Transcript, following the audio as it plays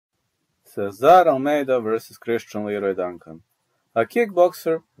Cesar Almeida versus Christian Leroy Duncan. A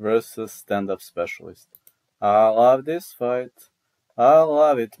kickboxer versus stand-up specialist. I love this fight. I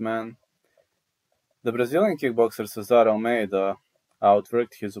love it, man. The Brazilian kickboxer Cesar Almeida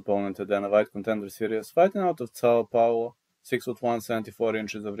outworked his opponent at the Dana-White Contender Series, fighting out of Sao Paulo, 6'1", 74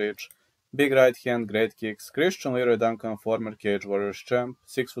 inches of reach, big right hand, great kicks. Christian Leroy Duncan, former Cage Warriors champ,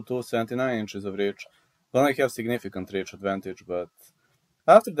 6'2", 79 inches of reach, gonna have significant reach advantage, but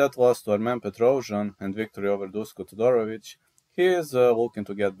after that loss to Armen Petrosian and victory over Dusko Todorovic, he is looking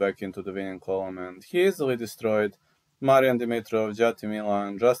to get back into the winning column, and he easily destroyed Marian Dimitrov, Jati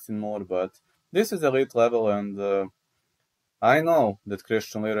Milan, Justin Moore, but this is elite level, and I know that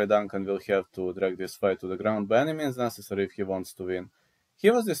Christian Leroy Duncan will have to drag this fight to the ground by any means necessary if he wants to win. He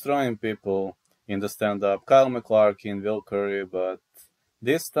was destroying people in the stand-up, Kyle McClarkin, Will Curry, but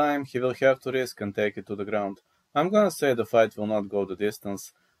this time he will have to risk and take it to the ground. I'm gonna say the fight will not go the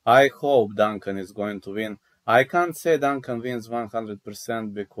distance. I hope Duncan is going to win. I can't say Duncan wins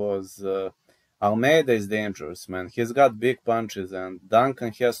 100% because Almeida is dangerous, man. He's got big punches and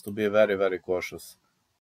Duncan has to be very, very cautious.